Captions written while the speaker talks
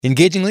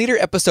Engaging Leader,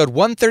 episode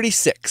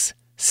 136,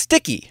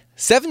 Sticky,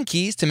 7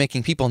 Keys to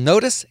Making People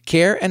Notice,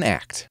 Care, and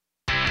Act.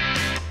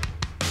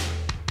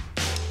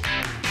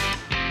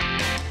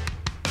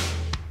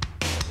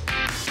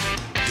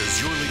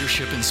 Does your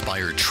leadership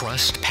inspire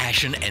trust,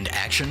 passion, and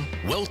action?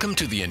 Welcome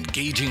to the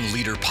Engaging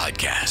Leader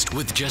podcast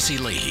with Jesse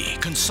Leahy,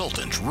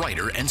 consultant,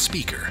 writer, and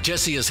speaker.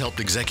 Jesse has helped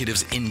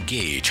executives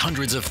engage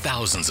hundreds of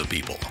thousands of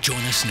people.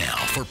 Join us now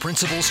for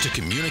principles to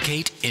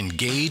communicate,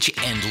 engage,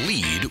 and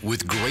lead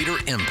with greater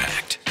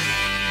impact.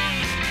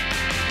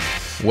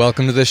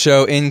 Welcome to the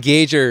show,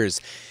 Engagers.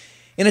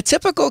 In a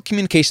typical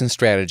communication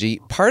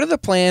strategy, part of the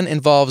plan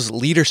involves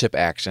leadership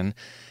action,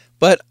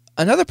 but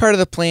another part of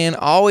the plan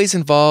always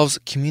involves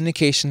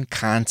communication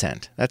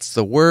content. That's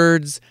the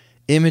words,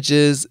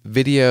 images,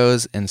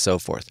 videos, and so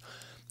forth.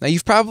 Now,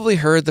 you've probably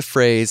heard the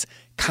phrase,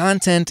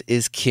 content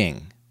is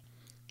king.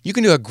 You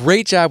can do a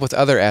great job with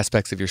other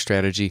aspects of your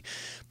strategy,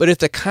 but if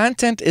the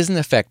content isn't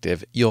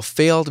effective, you'll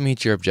fail to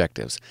meet your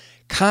objectives.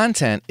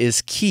 Content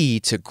is key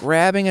to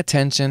grabbing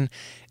attention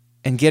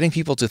and getting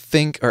people to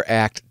think or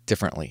act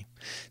differently.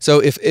 So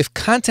if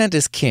content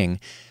is king,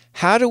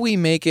 how do we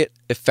make it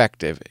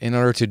effective in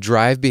order to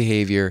drive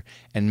behavior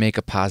and make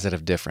a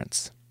positive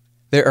difference?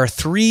 There are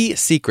 3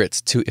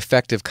 secrets to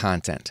effective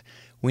content.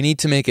 We need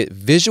to make it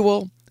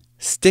visual,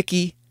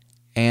 sticky,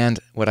 and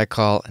what I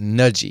call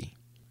nudgy.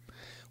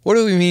 What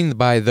do we mean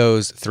by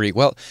those 3?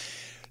 Well,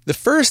 the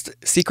first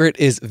secret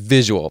is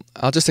visual.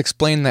 I'll just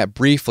explain that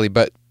briefly,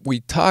 but we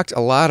talked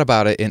a lot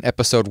about it in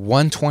episode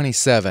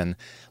 127.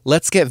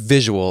 Let's get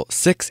visual,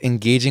 6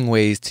 engaging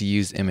ways to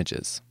use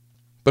images.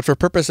 But for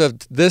purpose of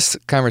this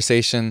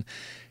conversation,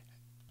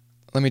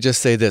 let me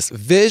just say this.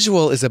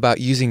 Visual is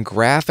about using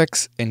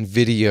graphics and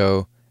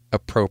video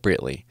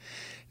appropriately.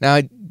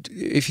 Now,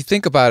 if you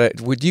think about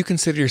it, would you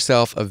consider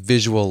yourself a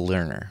visual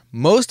learner?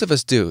 Most of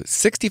us do.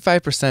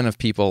 65% of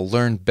people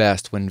learn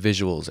best when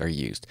visuals are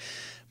used.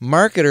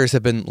 Marketers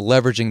have been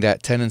leveraging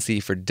that tendency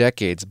for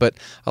decades, but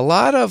a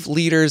lot of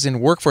leaders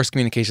in workforce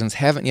communications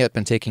haven't yet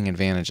been taking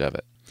advantage of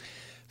it.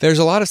 There's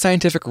a lot of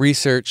scientific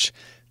research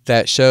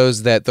that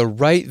shows that the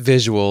right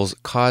visuals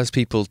cause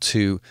people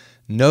to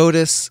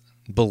notice,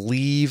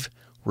 believe,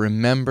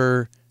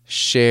 remember,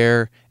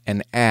 share,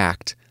 and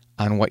act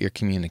on what you're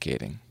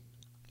communicating.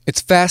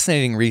 It's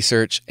fascinating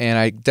research, and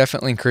I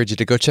definitely encourage you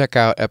to go check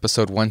out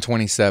episode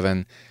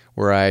 127,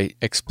 where I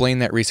explain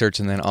that research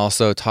and then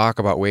also talk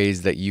about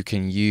ways that you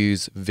can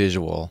use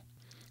visual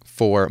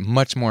for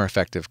much more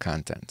effective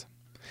content.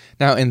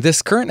 Now, in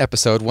this current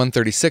episode,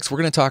 136, we're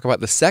going to talk about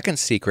the second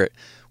secret,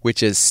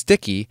 which is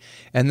sticky,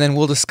 and then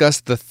we'll discuss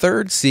the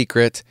third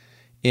secret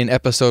in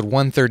episode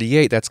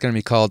 138. That's going to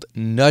be called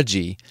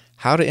nudgy,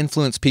 how to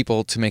influence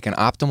people to make an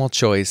optimal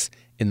choice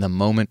in the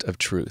moment of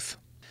truth.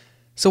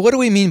 So what do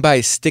we mean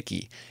by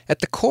sticky? At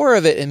the core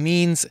of it, it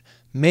means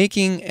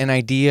making an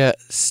idea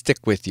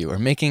stick with you or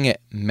making it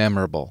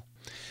memorable.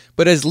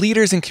 But as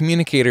leaders and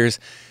communicators,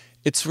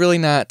 it's really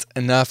not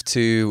enough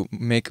to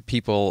make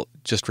people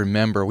just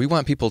remember. We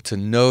want people to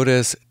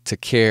notice, to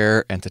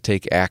care, and to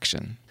take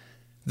action.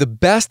 The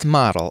best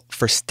model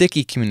for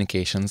sticky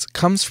communications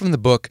comes from the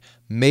book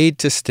Made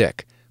to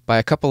Stick by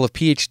a couple of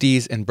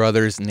PhDs and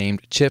brothers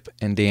named Chip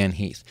and Dan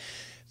Heath.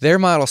 Their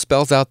model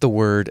spells out the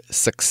word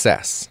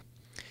success.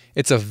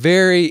 It's a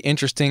very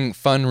interesting,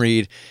 fun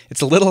read.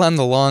 It's a little on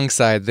the long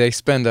side. They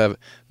spend a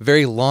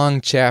very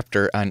long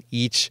chapter on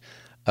each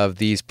of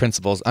these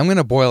principles. I'm going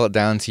to boil it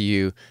down to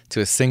you to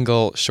a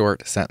single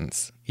short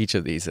sentence. Each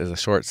of these is a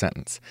short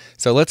sentence.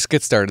 So let's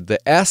get started.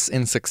 The S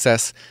in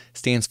success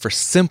stands for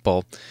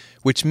simple,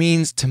 which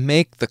means to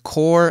make the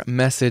core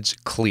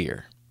message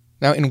clear.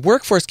 Now, in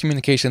workforce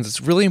communications, it's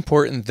really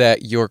important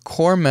that your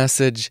core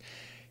message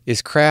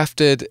is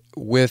crafted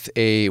with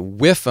a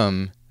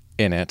WIFM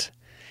in it.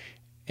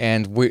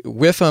 And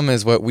WIFM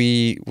is what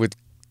we would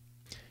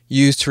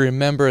use to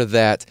remember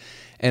that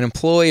an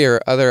employee or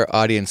other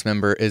audience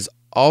member is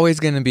always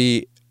going to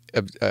be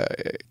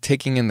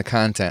taking in the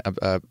content,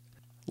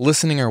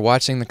 listening or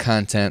watching the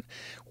content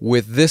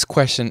with this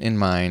question in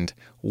mind: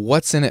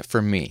 what's in it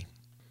for me?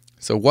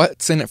 So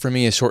what's in it for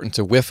me is shortened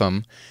to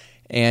WIFM,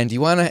 and you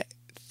want to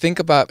think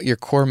about your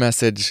core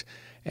message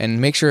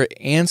and make sure it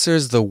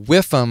answers the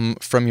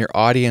WIFM from your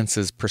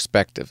audience's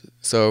perspective.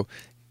 So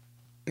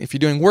if you're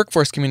doing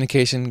workforce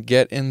communication,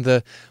 get in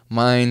the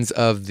minds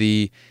of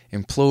the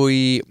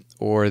employee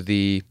or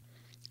the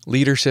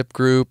leadership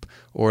group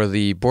or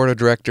the board of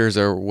directors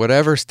or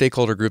whatever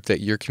stakeholder group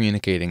that you're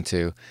communicating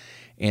to,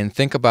 and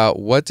think about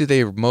what do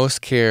they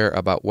most care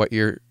about what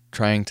you're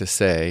trying to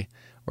say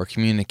or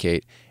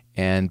communicate,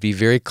 and be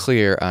very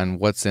clear on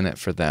what's in it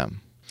for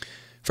them.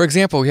 For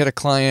example, we had a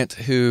client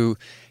who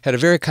had a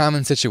very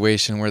common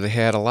situation where they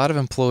had a lot of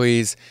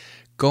employees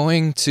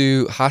going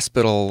to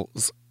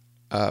hospitals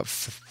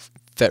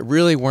that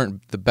really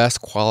weren't the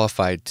best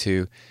qualified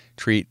to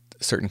treat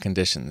certain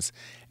conditions.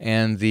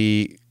 And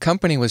the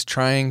company was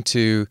trying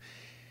to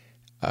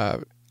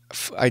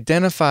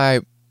identify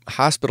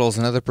hospitals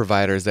and other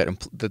providers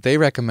that they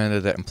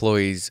recommended that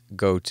employees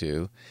go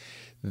to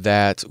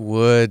that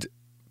would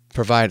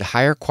provide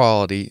higher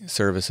quality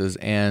services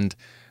and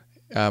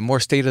more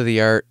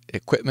state-of-the-art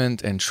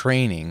equipment and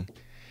training,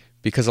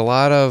 because a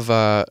lot of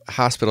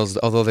hospitals,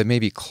 although they may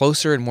be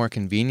closer and more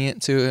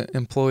convenient to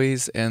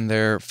employees and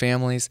their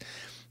families,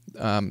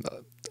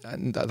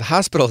 the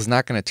hospital is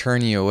not going to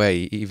turn you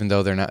away, even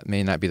though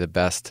may not be the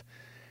best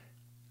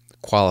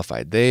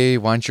qualified. They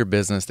want your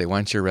business, they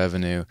want your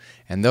revenue,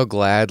 and they'll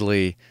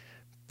gladly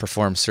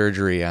perform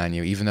surgery on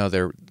you, even though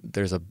there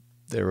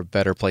are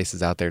better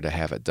places out there to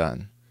have it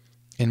done.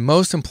 And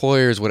most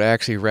employers would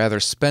actually rather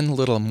spend a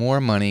little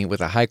more money with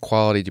a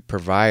high-quality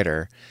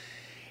provider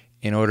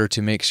in order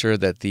to make sure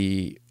that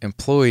the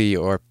employee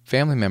or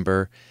family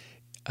member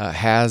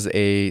has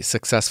a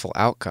successful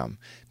outcome.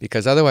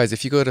 Because otherwise,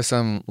 if you go to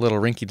some little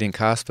rinky-dink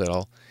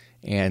hospital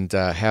and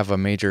have a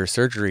major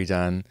surgery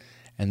done,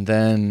 and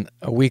then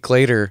a week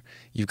later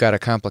you've got a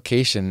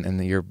complication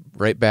and you're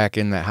right back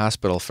in that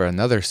hospital for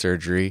another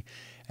surgery,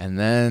 and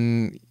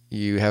then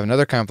you have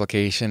another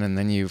complication, and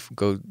then you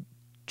go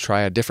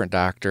try a different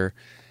doctor.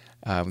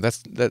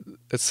 That's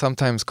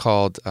sometimes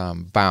called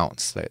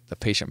bounce. The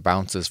patient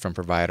bounces from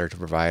provider to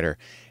provider.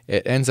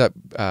 It ends up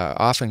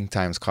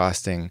oftentimes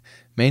costing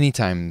many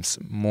times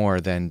more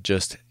than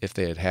just if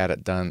they had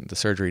it done, the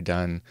surgery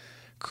done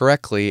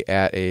correctly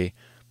at a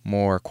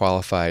more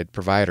qualified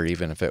provider,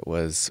 even if it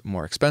was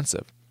more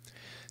expensive.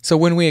 So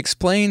when we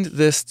explained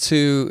this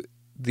to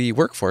the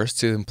workforce,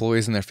 to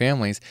employees and their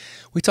families,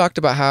 we talked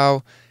about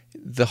how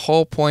the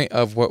whole point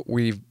of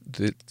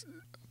the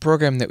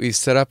program that we've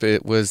set up,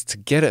 it was to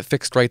get it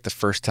fixed right the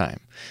first time.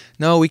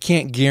 No, we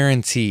can't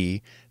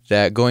guarantee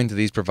that going to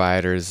these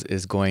providers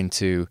is going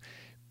to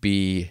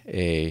be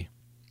a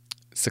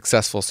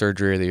successful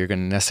surgery, that you're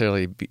going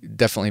to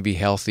definitely be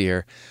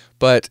healthier,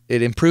 but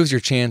it improves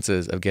your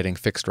chances of getting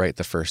fixed right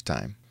the first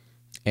time.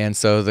 And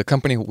so the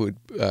company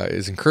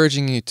is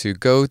encouraging you to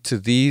go to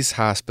these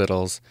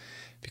hospitals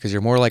because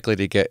you're more likely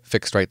to get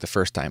fixed right the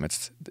first time.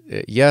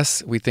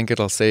 Yes, we think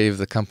it'll save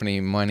the company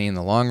money in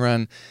the long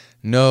run.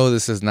 No,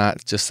 this is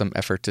not just some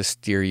effort to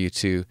steer you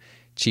to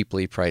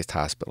cheaply priced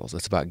hospitals.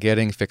 It's about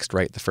getting fixed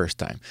right the first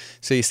time.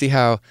 So you see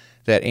how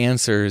that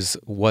answers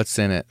what's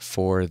in it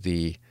for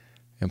the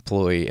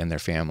employee and their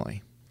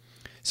family.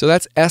 So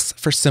that's S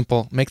for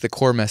simple. Make the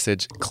core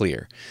message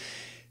clear.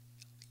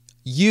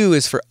 U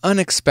is for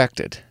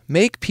unexpected.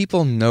 Make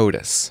people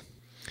notice.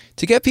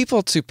 To get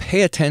people to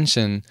pay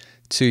attention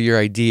to your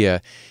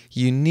idea,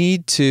 you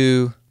need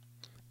to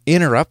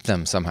interrupt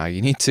them somehow.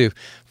 You need to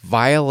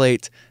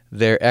violate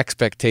their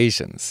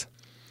expectations.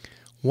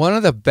 One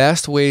of the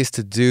best ways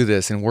to do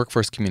this in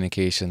workforce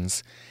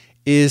communications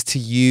is to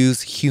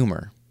use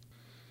humor.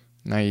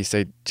 Now you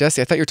say,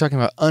 Jesse, I thought you were talking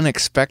about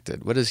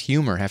unexpected. What does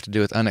humor have to do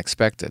with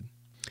unexpected?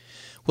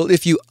 Well,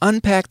 if you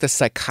unpack the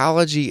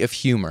psychology of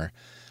humor,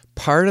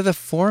 part of the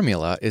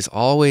formula is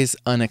always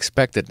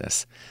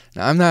unexpectedness.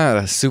 Now, I'm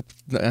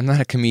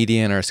not a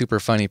comedian or a super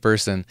funny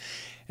person,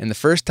 and the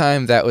first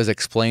time that was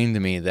explained to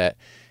me, that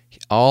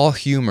all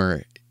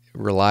humor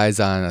relies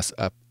on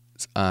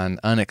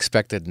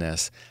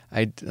unexpectedness,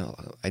 I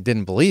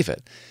didn't believe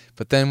it.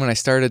 But then when I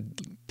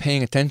started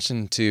paying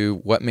attention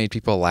to what made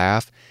people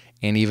laugh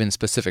and even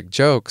specific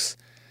jokes,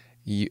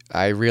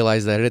 I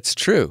realized that it's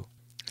true.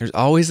 There's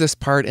always this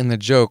part in the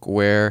joke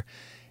where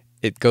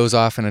it goes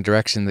off in a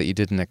direction that you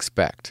didn't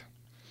expect.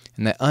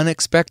 And that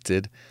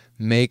unexpected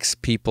makes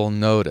people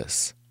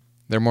notice.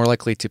 They're more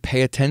likely to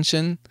pay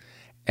attention,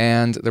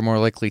 and they're more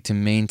likely to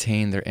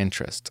maintain their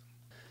interest.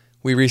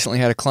 We recently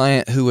had a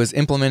client who was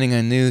implementing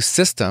a new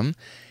system,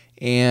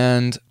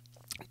 and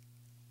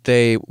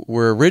they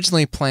were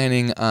originally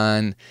planning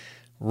on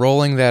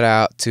rolling that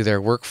out to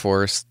their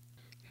workforce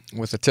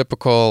with a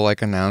typical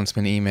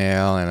announcement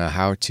email and a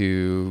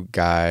how-to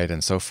guide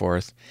and so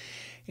forth.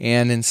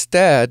 And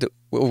instead,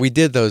 we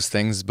did those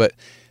things, but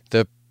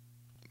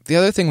the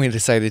other thing we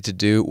decided to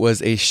do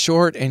was a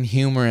short and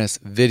humorous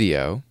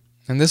video.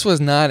 And this was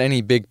not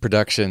any big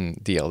production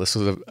deal. This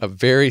was a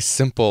very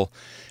simple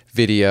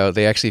video.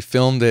 They actually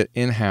filmed it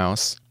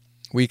in-house.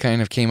 We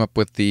kind of came up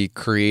with the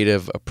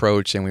creative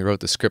approach, and we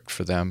wrote the script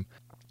for them.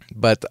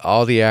 But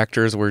all the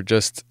actors were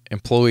just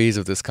employees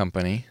of this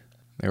company.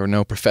 There were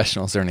no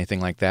professionals or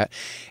anything like that.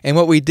 And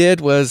what we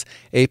did was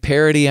a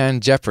parody on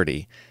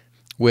Jeopardy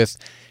with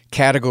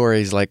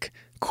categories like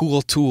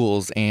cool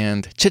tools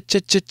and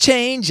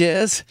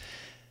changes.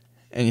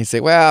 And you say,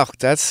 well,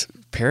 that's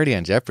parody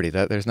on Jeopardy.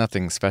 There's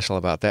nothing special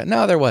about that.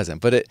 No, there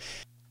wasn't. But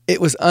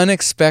it was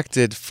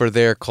unexpected for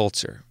their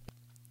culture.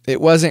 It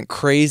wasn't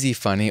crazy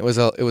funny. It was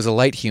a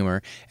light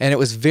humor, and it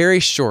was very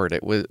short.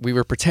 We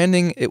were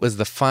pretending it was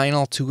the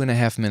final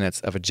 2.5 minutes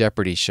of a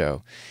Jeopardy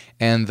show,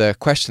 and the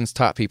questions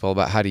taught people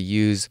about how to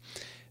use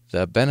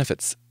the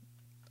benefits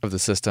of the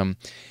system.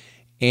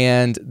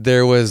 And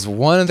there was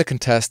one of the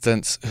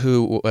contestants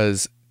who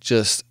was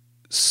just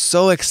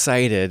so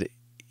excited,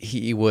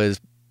 he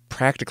was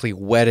practically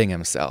wetting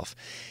himself.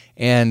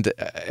 And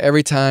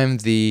every time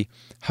the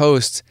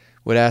host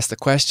would ask the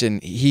question,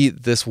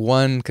 this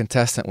one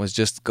contestant was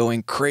just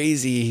going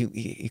crazy.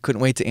 He couldn't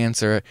wait to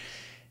answer.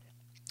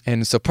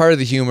 And so part of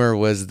the humor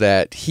was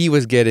that he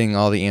was getting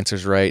all the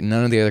answers right.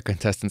 None of the other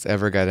contestants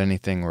ever got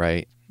anything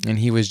right. And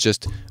he was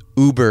just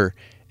uber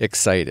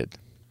excited.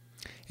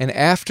 And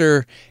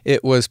after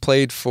it was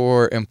played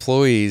for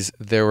employees,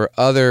 there were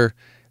other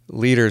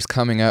leaders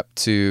coming up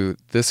to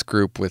this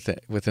group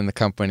within the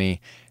company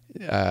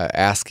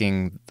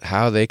asking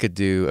how they could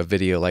do a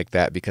video like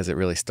that because it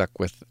really stuck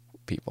with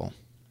people.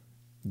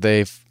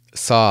 They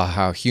saw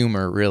how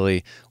humor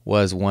really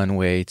was one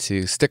way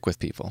to stick with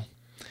people.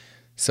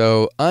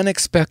 So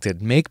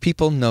unexpected, make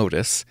people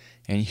notice,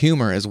 and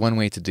humor is one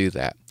way to do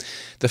that.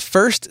 The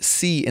first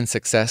C in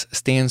success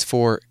stands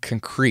for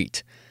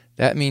concrete.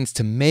 That means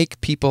to make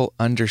people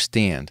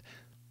understand.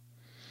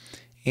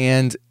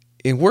 And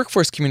in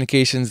workforce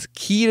communications,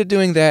 key to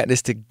doing that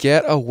is to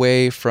get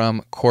away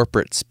from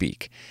corporate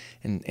speak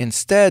and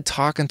instead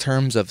talk in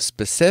terms of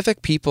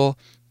specific people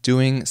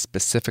doing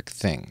specific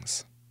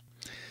things.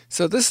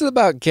 So this is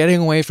about getting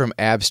away from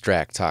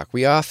abstract talk.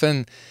 We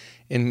often,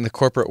 in the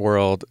corporate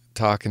world,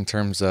 talk in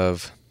terms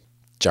of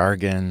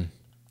jargon,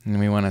 and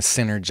we want to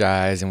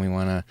synergize and we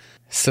want to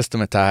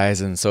systematize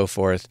and so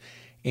forth.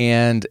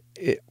 And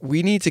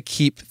we need to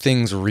keep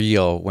things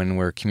real when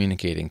we're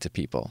communicating to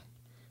people.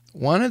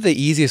 One of the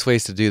easiest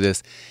ways to do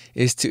this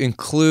is to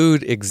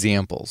include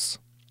examples,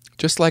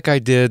 just like I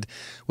did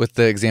with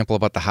the example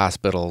about the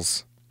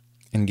hospitals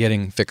and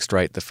getting fixed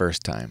right the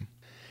first time.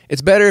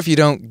 It's better if you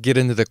don't get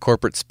into the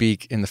corporate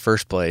speak in the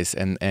first place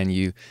and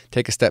you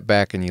take a step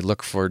back and you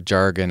look for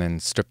jargon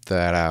and strip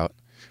that out.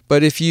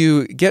 But if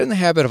you get in the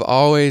habit of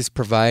always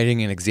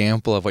providing an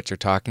example of what you're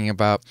talking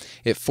about,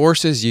 it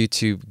forces you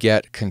to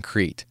get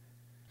concrete.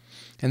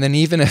 And then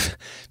even if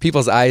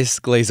people's eyes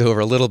glaze over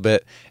a little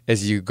bit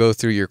as you go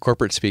through your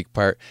corporate speak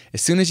part,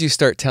 as soon as you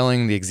start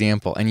telling the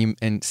example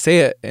and say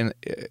it and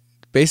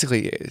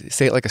basically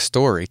say it like a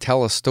story,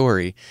 tell a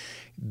story,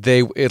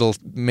 it'll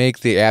make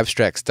the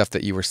abstract stuff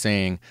that you were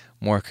saying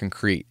more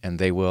concrete, and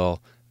they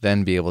will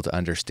then be able to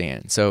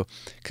understand. So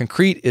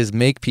concrete is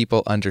make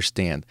people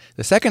understand.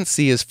 The second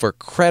C is for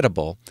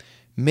credible,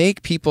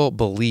 make people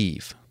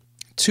believe.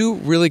 Two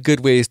really good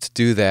ways to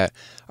do that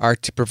are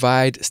to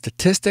provide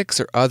statistics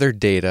or other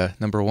data,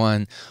 number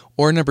one,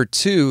 or number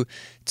two,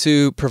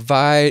 to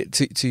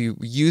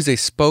use a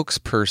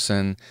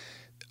spokesperson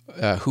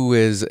who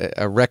is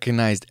a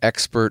recognized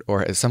expert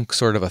or has some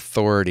sort of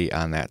authority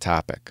on that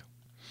topic.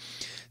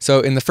 So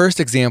in the first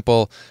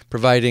example,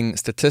 providing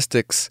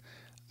statistics,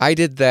 I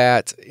did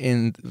that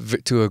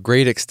to a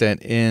great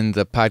extent in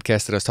the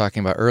podcast that I was talking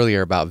about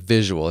earlier about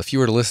visual. If you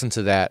were to listen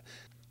to that,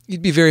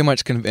 you'd be very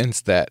much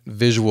convinced that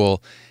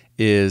visual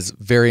is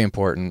very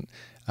important.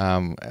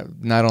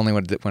 Not only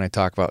when I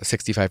talk about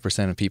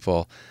 65% of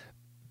people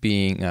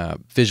being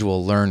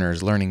visual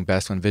learners, learning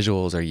best when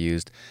visuals are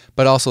used,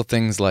 but also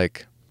things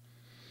like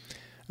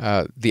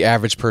the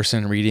average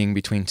person reading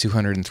between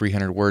 200 and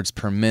 300 words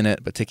per minute,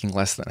 but taking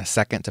less than a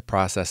second to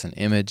process an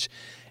image,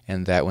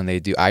 and that when they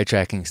do eye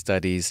tracking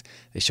studies,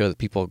 they show that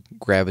people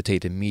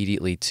gravitate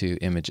immediately to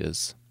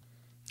images.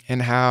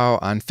 And how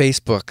on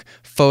Facebook,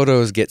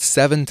 photos get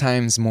 7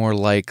 times more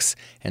likes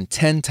and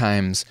 10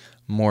 times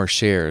more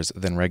shares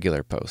than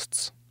regular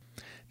posts.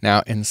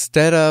 Now,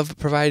 instead of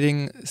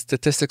providing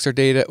statistics or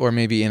data, or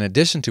maybe in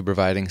addition to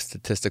providing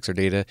statistics or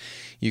data,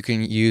 you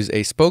can use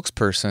a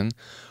spokesperson.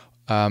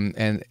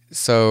 And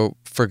so,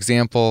 for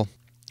example,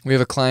 we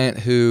have a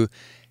client who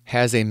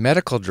has a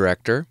medical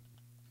director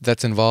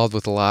that's involved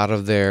with a lot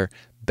of their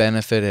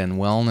benefit and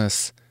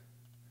wellness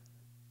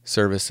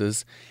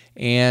services,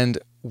 and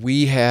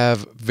we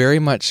have very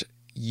much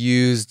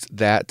used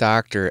that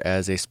doctor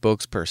as a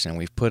spokesperson.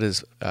 We've put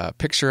his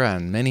picture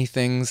on many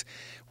things.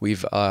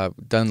 We've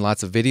done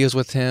lots of videos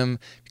with him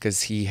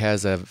because he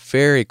has a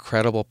very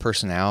credible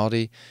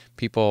personality.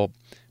 People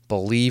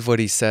believe what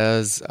he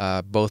says,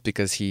 both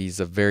because he's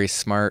a very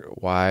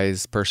smart,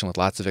 wise person with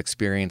lots of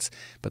experience,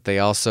 but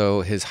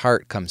his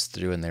heart comes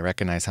through and they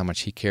recognize how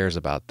much he cares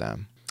about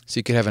them. So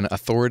you could have an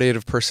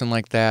authoritative person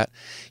like that.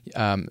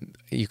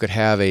 You could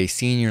have a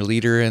senior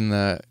leader in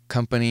the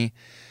company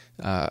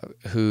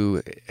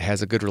who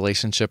has a good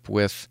relationship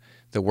with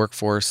the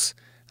workforce.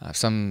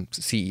 Some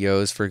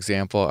CEOs, for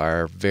example,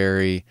 are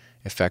very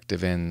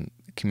effective in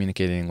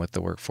communicating with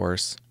the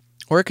workforce.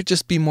 Or it could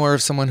just be more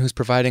of someone who's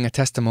providing a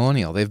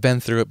testimonial. They've been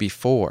through it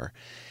before,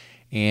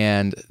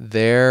 and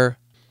their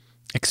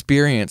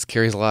experience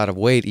carries a lot of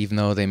weight, even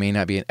though they may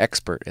not be an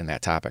expert in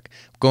that topic.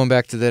 Going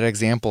back to that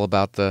example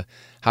about the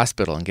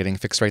hospital and getting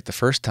fixed right the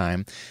first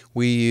time,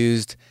 we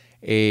used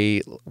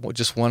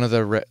just one of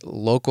the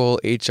local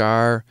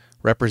HR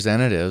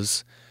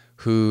representatives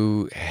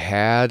who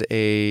had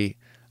a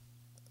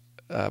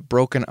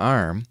broken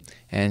arm,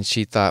 and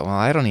she thought, well,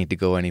 I don't need to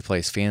go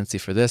anyplace fancy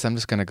for this. I'm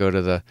just going to go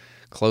to the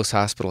close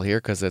hospital here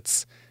because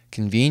it's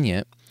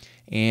convenient.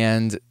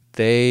 And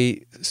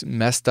they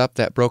messed up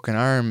that broken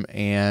arm,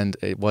 and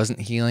it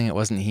wasn't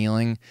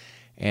healing.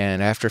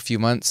 And after a few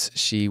months,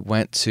 she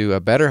went to a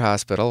better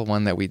hospital,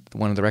 one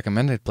of the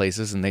recommended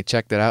places, and they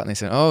checked it out, and they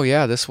said, oh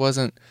yeah, this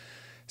wasn't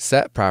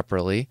set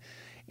properly,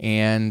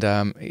 and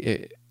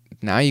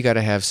now you got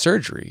to have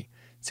surgery.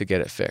 to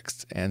get it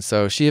fixed. And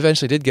so she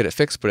eventually did get it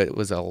fixed, but it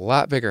was a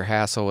lot bigger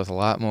hassle with a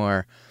lot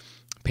more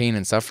pain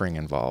and suffering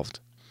involved.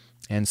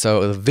 And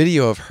so the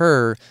video of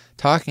her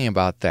talking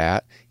about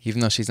that,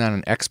 even though she's not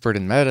an expert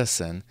in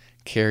medicine,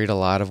 carried a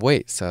lot of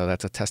weight. So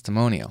that's a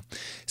testimonial.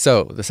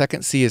 So the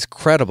second C is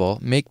credible,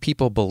 make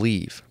people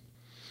believe.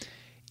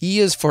 E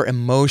is for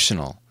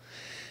emotional.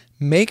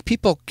 Make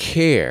people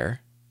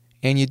care,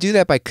 and you do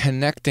that by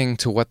connecting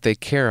to what they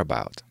care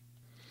about.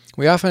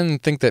 We often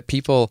think that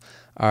people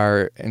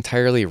are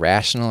entirely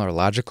rational or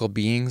logical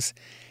beings,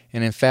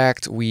 and in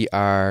fact, we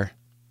are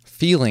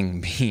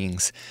feeling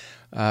beings.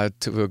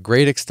 To a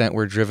great extent,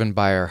 we're driven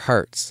by our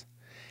hearts.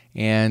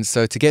 And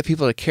so to get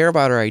people to care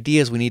about our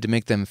ideas, we need to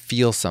make them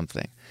feel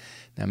something.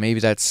 Now, maybe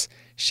that's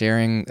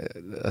sharing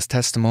a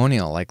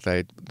testimonial like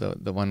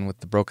the one with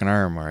the broken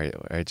arm where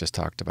I just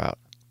talked about.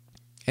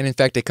 And in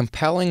fact, a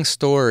compelling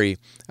story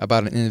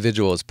about an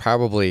individual is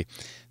probably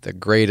the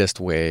greatest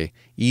way,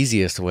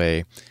 easiest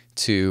way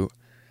to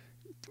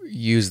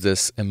use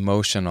this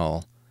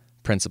emotional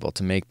principle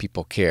to make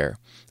people care.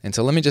 And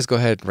so let me just go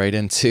ahead right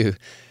into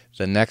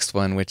the next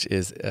one, which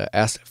is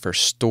S for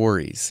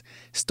stories.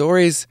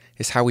 Stories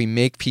is how we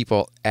make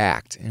people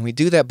act. And we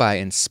do that by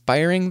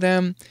inspiring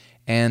them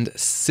and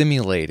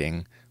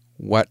simulating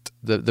what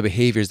the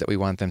behaviors that we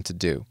want them to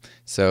do.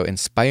 So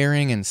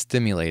inspiring and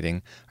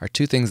stimulating are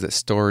two things that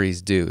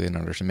stories do in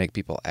order to make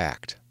people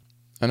act.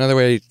 Another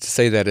way to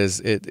say that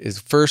is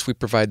first we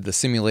provide the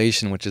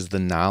simulation, which is the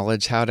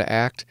knowledge how to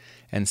act.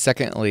 And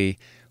secondly,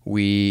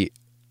 we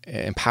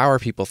empower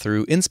people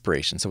through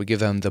inspiration. So we give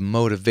them the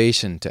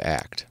motivation to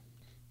act.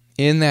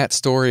 In that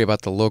story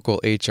about the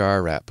local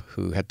HR rep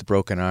who had the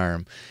broken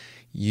arm,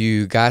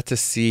 you got to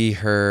see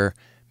her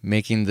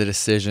making the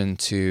decision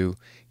to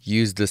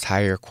use this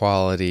higher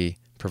quality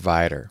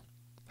provider,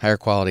 higher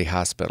quality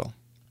hospital.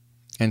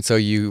 And so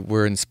you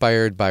were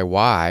inspired by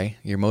why.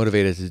 You're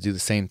motivated to do the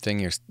same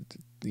thing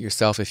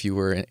yourself if you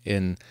were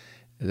in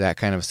that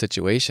kind of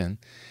situation.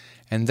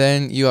 And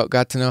then you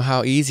got to know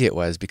how easy it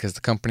was because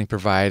the company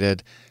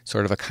provided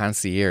sort of a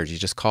concierge. You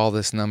just call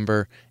this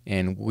number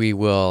and we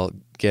will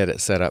get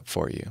it set up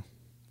for you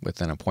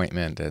with an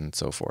appointment and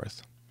so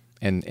forth.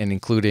 And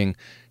including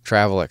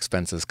travel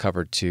expenses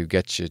covered to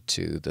get you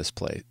to this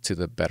place, to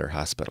the better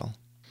hospital.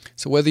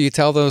 So whether you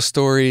tell those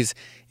stories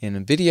in a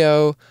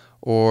video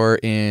or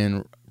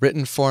in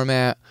written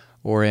format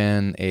or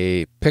in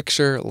a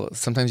picture,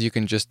 sometimes you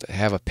can just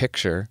have a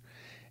picture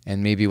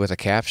and maybe with a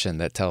caption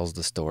that tells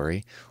the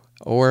story.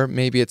 Or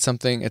maybe it's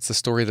a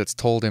story that's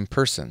told in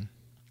person.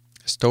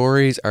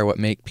 Stories are what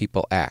make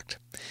people act.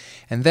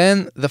 And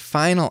then the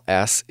final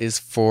S is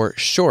for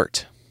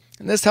short.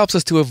 And this helps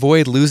us to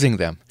avoid losing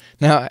them.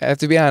 Now, I have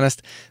to be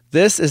honest,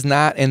 this is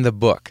not in the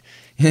book.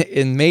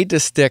 In Made to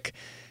Stick,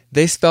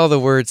 they spell the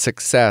word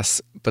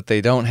success, but they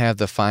don't have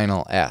the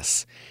final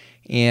S.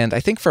 And I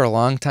think for a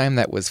long time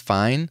that was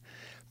fine.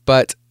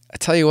 But I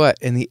tell you what,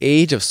 in the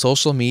age of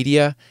social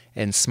media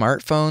and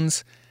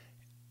smartphones,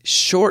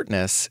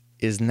 shortness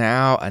is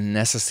now a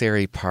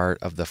necessary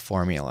part of the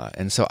formula.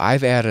 And so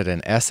I've added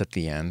an S at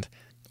the end,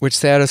 which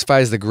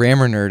satisfies the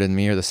grammar nerd in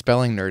me or the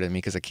spelling nerd in me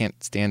because I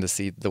can't stand to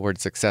see the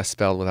word success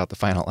spelled without the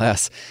final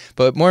S.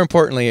 But more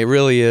importantly, it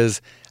really is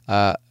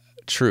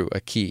true, a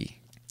key.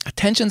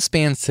 Attention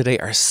spans today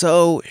are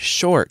so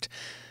short.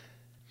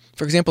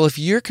 For example, if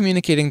you're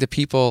communicating to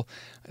people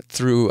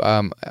through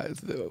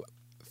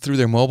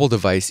their mobile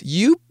device,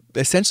 you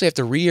essentially have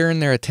to re-earn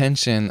their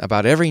attention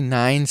about every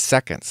 9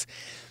 seconds.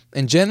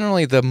 And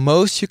generally, the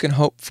most you can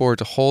hope for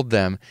to hold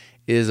them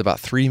is about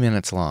 3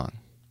 minutes long.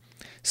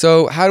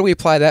 So how do we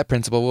apply that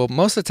principle? Well,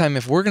 most of the time,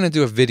 if we're going to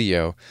do a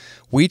video,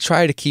 we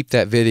try to keep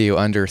that video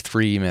under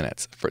 3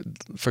 minutes.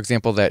 For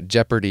example, that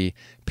Jeopardy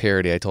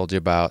parody I told you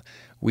about,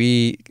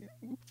 we,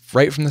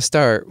 right from the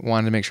start,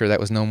 wanted to make sure that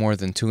was no more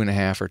than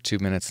 2.5 or 2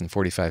 minutes and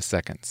 45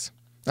 seconds.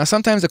 Now,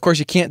 sometimes, of course,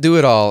 you can't do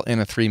it all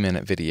in a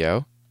 3-minute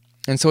video.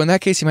 And so in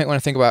that case, you might want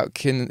to think about,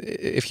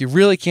 if you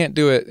really can't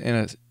do it in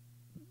a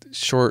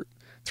short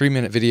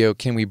 3-minute video,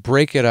 can we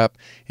break it up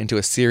into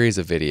a series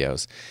of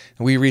videos?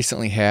 And we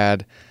recently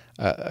had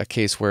a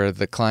case where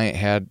the client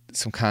had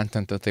some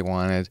content that they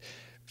wanted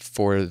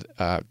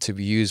to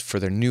be used for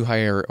their new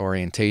hire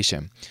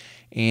orientation.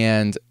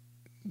 And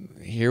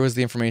here was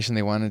the information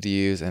they wanted to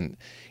use. And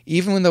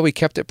even though we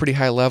kept it pretty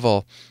high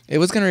level, it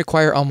was going to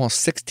require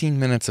almost 16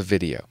 minutes of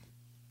video.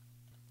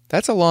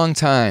 That's a long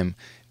time,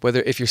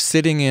 if you're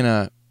sitting in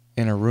a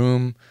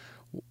room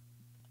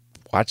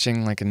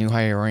watching like a new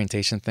hire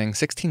orientation thing.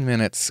 16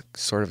 minutes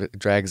sort of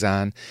drags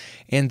on.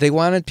 And they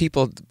wanted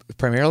people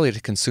primarily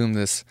to consume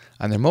this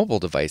on their mobile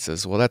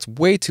devices. Well, that's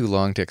way too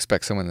long to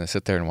expect someone to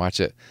sit there and watch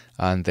it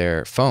on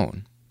their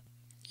phone.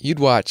 You'd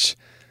watch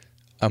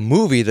a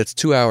movie that's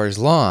 2 hours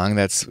long,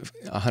 that's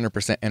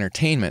 100%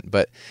 entertainment,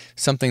 but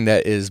something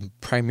that is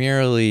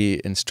primarily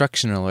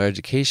instructional or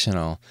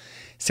educational,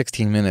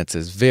 16 minutes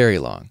is very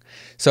long.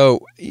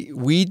 So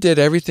we did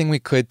everything we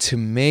could to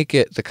make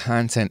the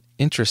content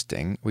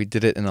interesting. We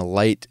did it in a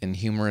light and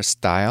humorous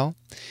style.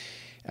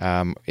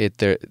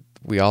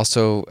 We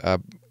also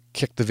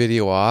kicked the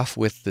video off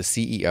with the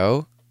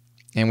CEO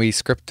And we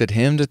scripted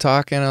him to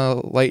talk in a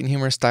light and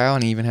humorous style,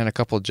 and he even had a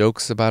couple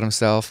jokes about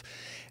himself.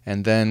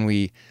 And then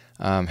we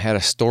had a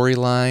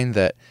storyline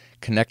that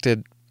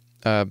connected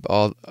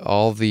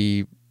all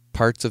the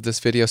parts of this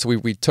video. So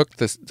we took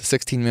the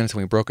 16 minutes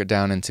and we broke it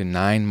down into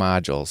 9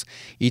 modules,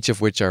 each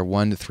of which are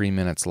 1 to 3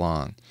 minutes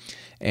long.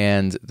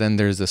 And then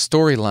there's a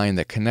storyline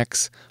that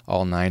connects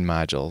all 9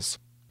 modules.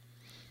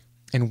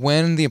 And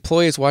when the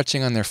employee is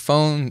watching on their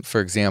phone,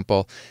 for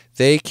example,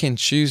 they can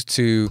choose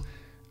to,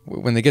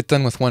 when they get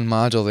done with one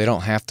module, they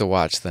don't have to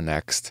watch the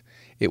next.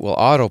 It will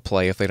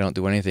autoplay if they don't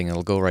do anything.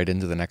 It'll go right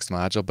into the next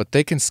module, but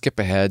they can skip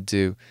ahead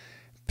to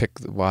pick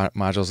the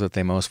modules that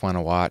they most want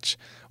to watch,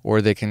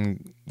 or they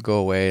can go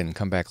away and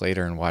come back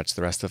later and watch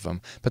the rest of them.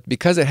 But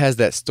because it has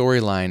that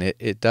storyline,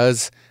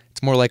 it's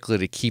more likely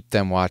to keep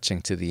them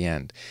watching to the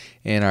end.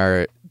 In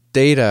our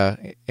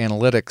data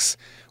analytics,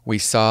 we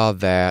saw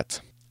that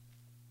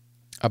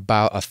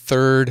about a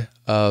third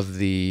of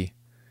the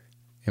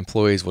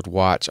employees would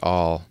watch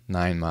all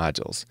 9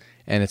 modules.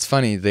 And it's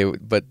funny, they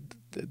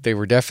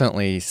were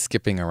definitely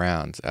skipping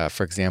around.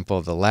 For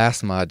example, the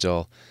last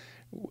module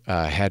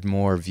had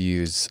more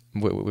views,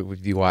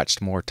 would be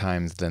watched more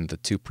times than the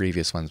 2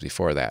 previous ones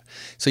before that.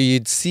 So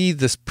you'd see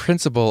this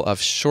principle of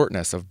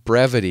shortness, of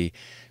brevity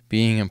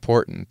being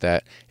important,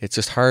 that it's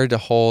just hard to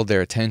hold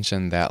their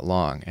attention that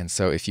long. And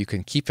so if you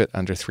can keep it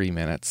under 3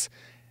 minutes,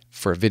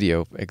 for a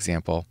video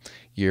example,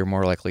 you're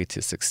more likely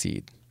to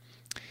succeed.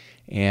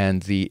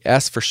 And the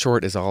S for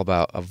short is all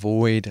about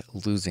avoid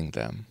losing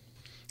them.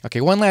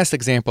 Okay, one last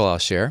example I'll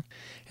share,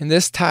 and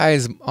this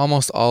ties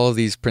almost all of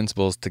these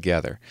principles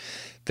together.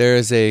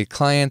 There's a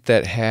client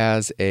that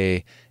has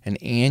an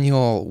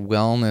annual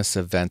wellness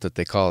event that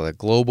they call a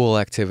Global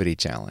Activity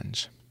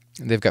Challenge.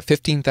 They've got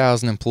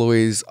 15,000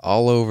 employees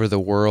all over the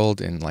world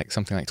in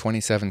something like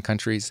 27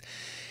 countries,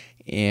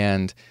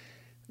 and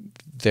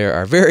there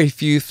are very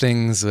few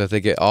things that they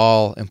get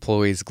all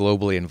employees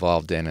globally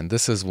involved in, and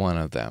this is one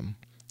of them.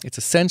 It's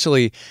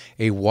essentially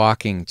a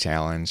walking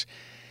challenge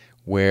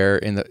where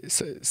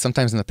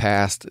sometimes in the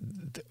past,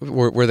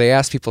 where they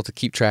ask people to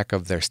keep track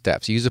of their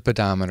steps. Use a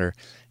pedometer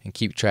and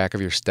keep track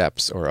of your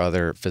steps or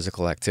other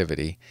physical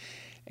activity.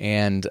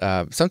 And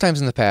sometimes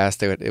in the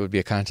past, it would be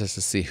a contest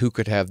to see who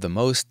could have the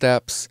most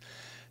steps.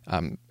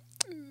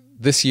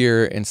 This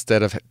year,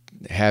 instead of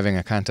having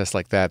a contest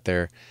like that,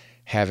 they're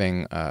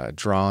having a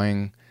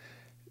drawing.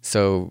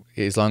 So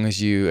as long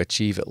as you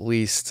achieve at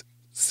least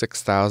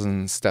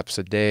 6,000 steps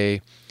a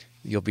day,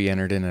 you'll be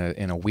entered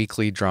in a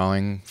weekly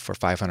drawing for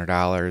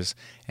 $500.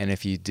 And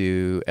if you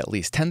do at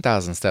least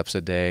 10,000 steps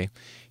a day,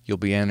 you'll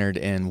be entered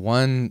in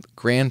one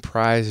grand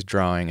prize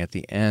drawing at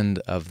the end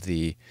of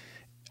the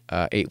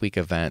 8-week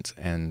event,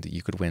 and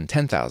you could win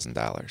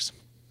 $10,000.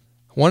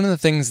 One of the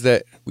things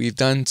that we've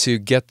done to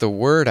get the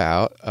word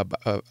out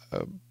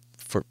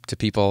to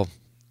people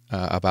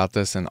about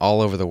this and all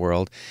over the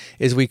world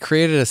is we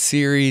created a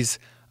series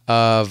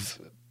of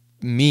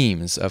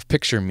memes, of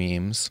picture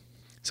memes.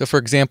 So, for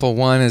example,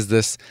 one is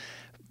this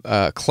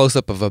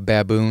close-up of a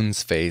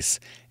baboon's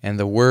face, and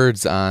the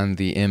words on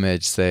the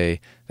image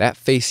say, "That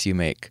face you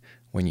make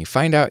when you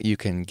find out you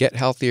can get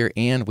healthier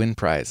and win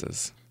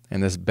prizes."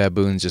 And this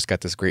baboon's just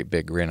got this great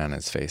big grin on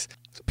his face.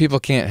 So people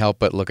can't help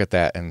but look at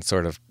that and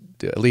sort of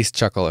at least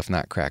chuckle, if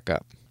not crack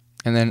up.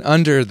 And then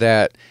under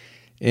that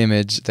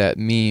image, that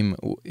meme,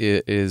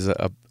 is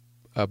a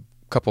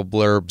couple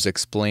blurbs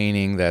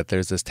explaining that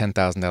there's this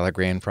 $10,000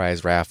 grand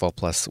prize raffle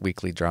plus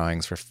weekly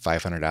drawings for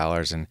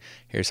 $500, and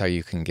here's how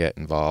you can get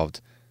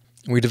involved.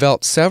 We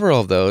developed several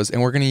of those,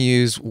 and we're going to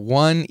use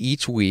one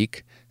each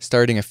week,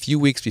 starting a few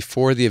weeks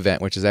before the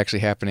event, which is actually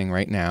happening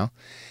right now,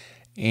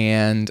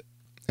 and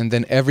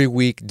then every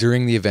week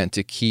during the event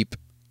to keep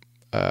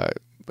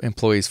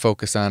employees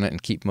focused on it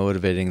and keep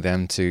motivating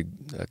them to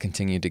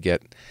continue to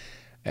get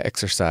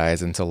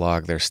exercise and to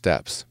log their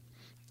steps.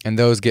 And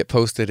those get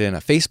posted in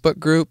a Facebook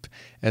group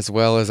as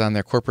well as on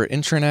their corporate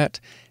intranet.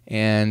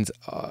 And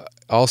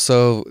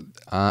also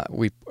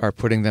we are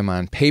putting them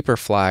on paper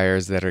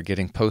flyers that are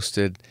getting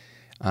posted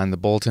on the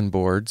bulletin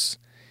boards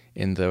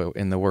in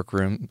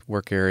the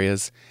work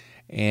areas.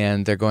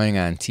 And they're going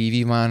on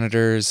TV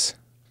monitors.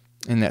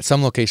 And at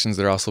some locations,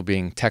 they're also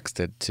being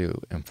texted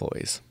to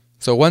employees.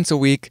 So once a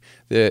week,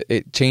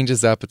 it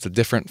changes up. It's a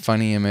different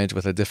funny image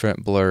with a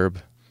different blurb.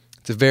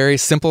 It's a very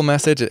simple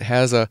message. It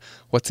has a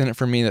what's in it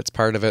for me that's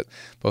part of it,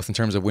 both in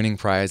terms of winning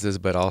prizes,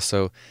 but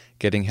also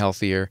getting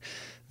healthier.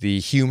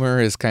 The humor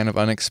is kind of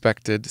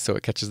unexpected, so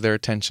it catches their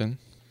attention.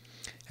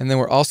 And then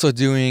we're also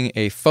doing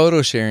a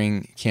photo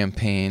sharing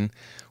campaign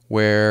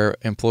where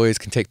employees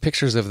can take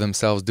pictures of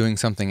themselves doing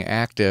something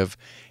active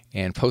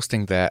and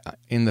posting that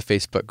in the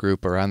Facebook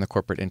group or on the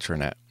corporate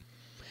intranet.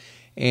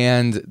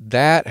 And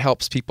that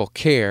helps people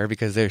care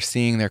because they're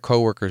seeing their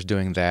coworkers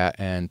doing that,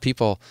 and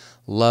people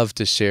love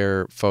to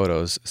share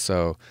photos,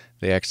 so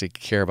they actually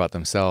care about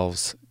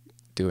themselves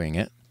doing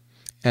it.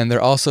 And they're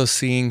also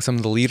seeing some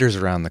of the leaders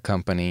around the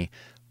company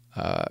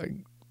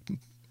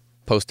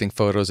posting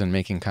photos and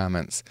making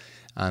comments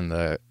on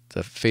the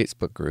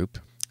Facebook group.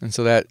 And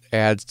so that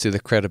adds to the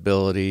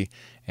credibility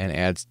and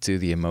adds to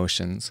the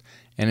emotions.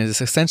 And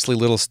it's essentially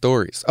little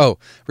stories. Oh,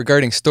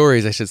 regarding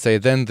stories, I should say,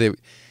 then the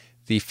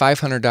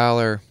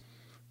 $500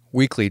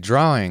 weekly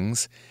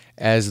drawings,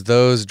 as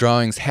those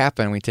drawings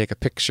happen, we take a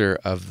picture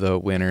of the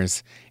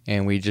winners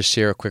and we just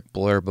share a quick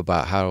blurb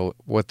about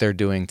what they're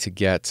doing to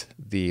get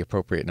the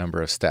appropriate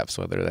number of steps,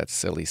 whether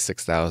that's at least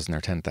 6,000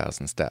 or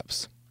 10,000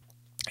 steps.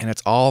 And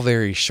it's all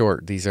very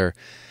short. These are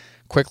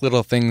quick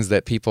little things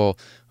that people,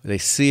 they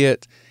see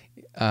it,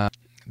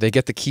 they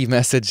get the key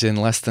message in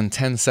less than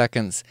 10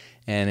 seconds,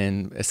 and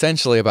in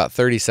essentially about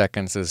 30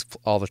 seconds is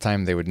all the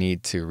time they would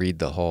need to read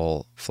the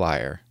whole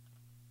flyer.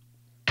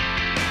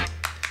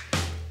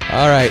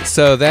 All right,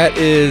 so that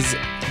is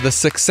the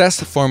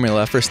success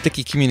formula for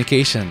sticky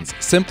communications.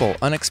 Simple,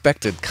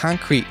 unexpected,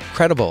 concrete,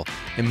 credible,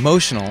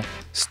 emotional,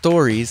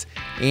 stories,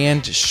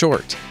 and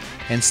short.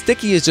 And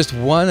sticky is just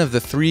one of the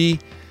 3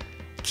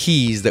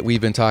 keys that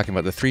we've been talking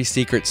about, the 3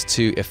 secrets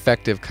to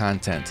effective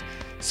content.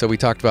 So we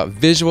talked about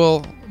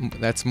visual,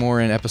 that's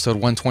more in episode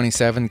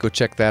 127, go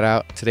check that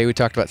out. Today we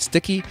talked about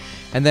sticky,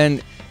 and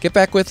then get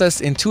back with us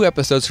in 2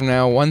 episodes from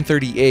now,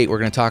 138, we're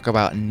going to talk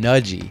about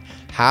nudgy,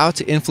 how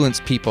to influence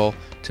people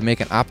to make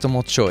an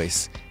optimal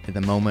choice in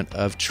the moment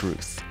of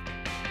truth.